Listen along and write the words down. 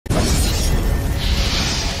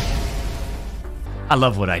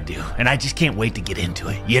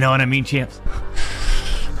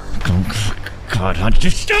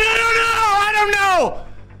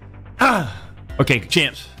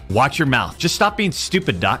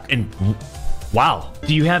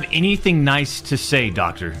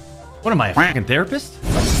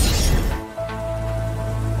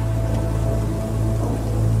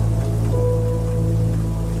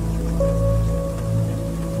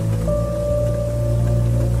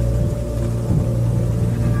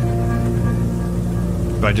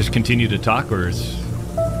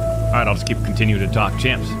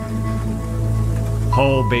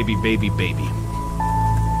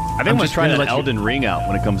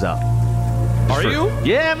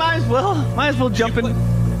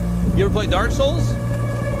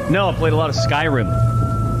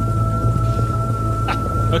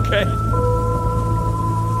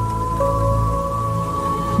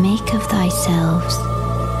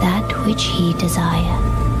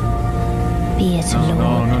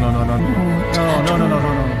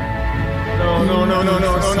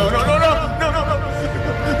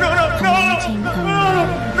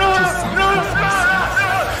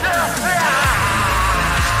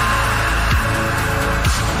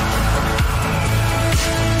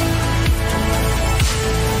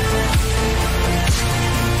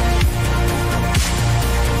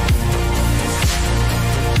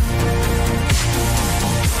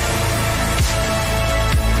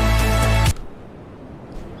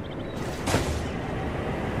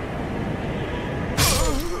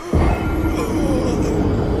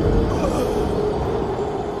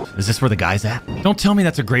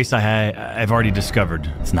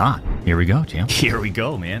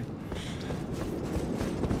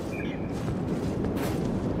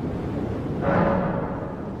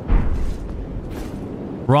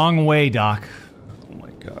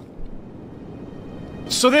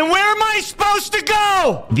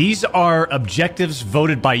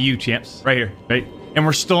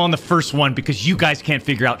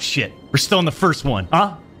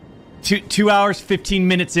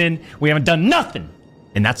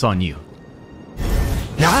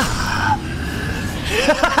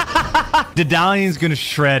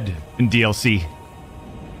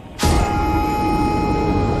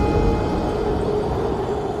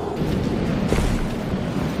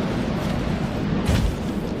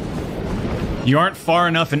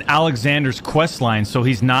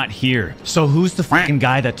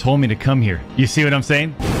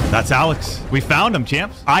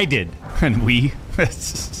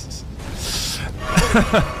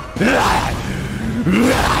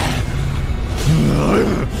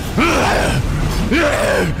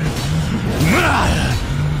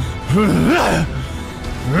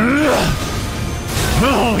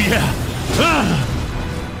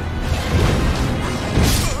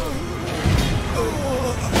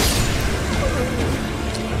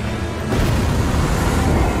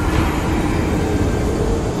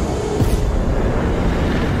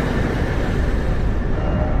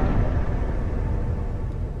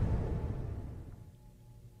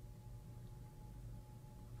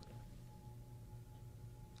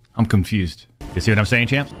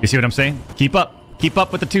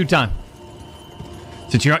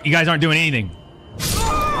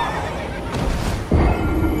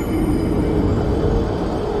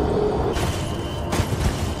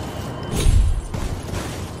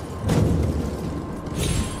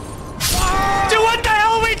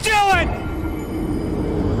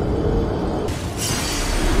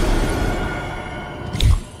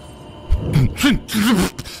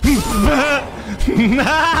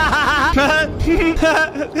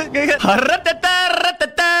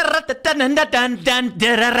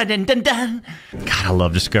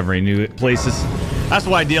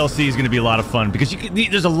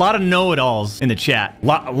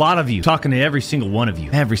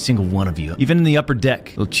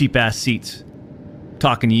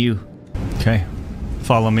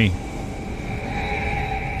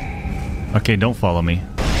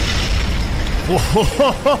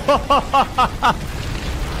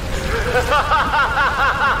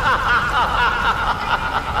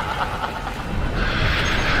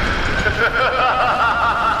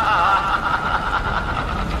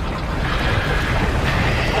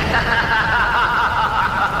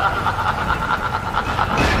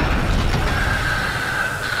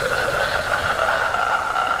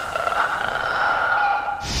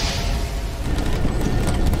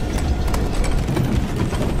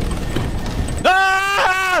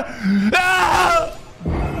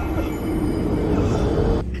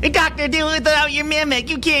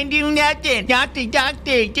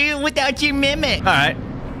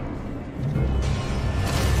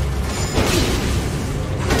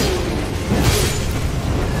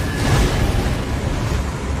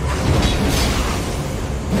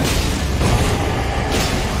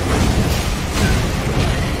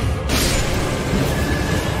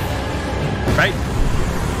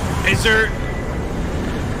Is there...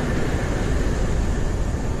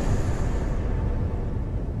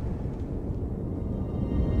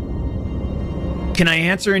 Can I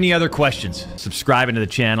answer any other questions? Subscribing to the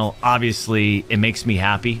channel, obviously, it makes me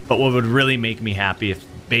happy. But what would really make me happy if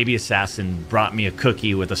Baby Assassin brought me a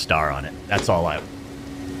cookie with a star on it. That's all I...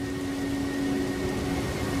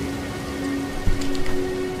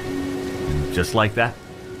 And just like that.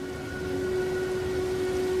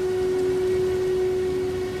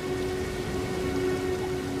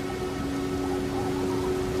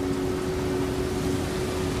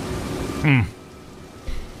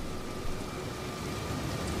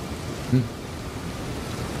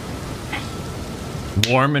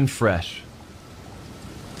 Warm and fresh.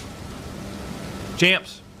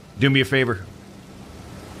 Champs, do me a favor.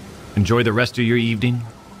 Enjoy the rest of your evening.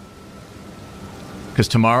 Because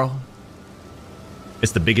tomorrow,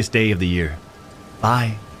 it's the biggest day of the year.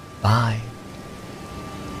 Bye. Bye.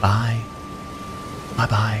 Bye.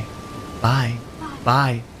 Bye-bye. Bye.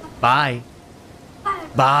 Bye. Bye.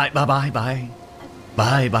 Bye. Bye-bye-bye.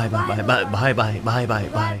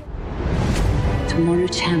 Bye-bye-bye-bye-bye-bye-bye-bye. Tomorrow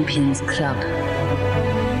Champions Club.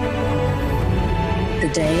 The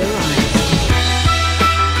day arrives.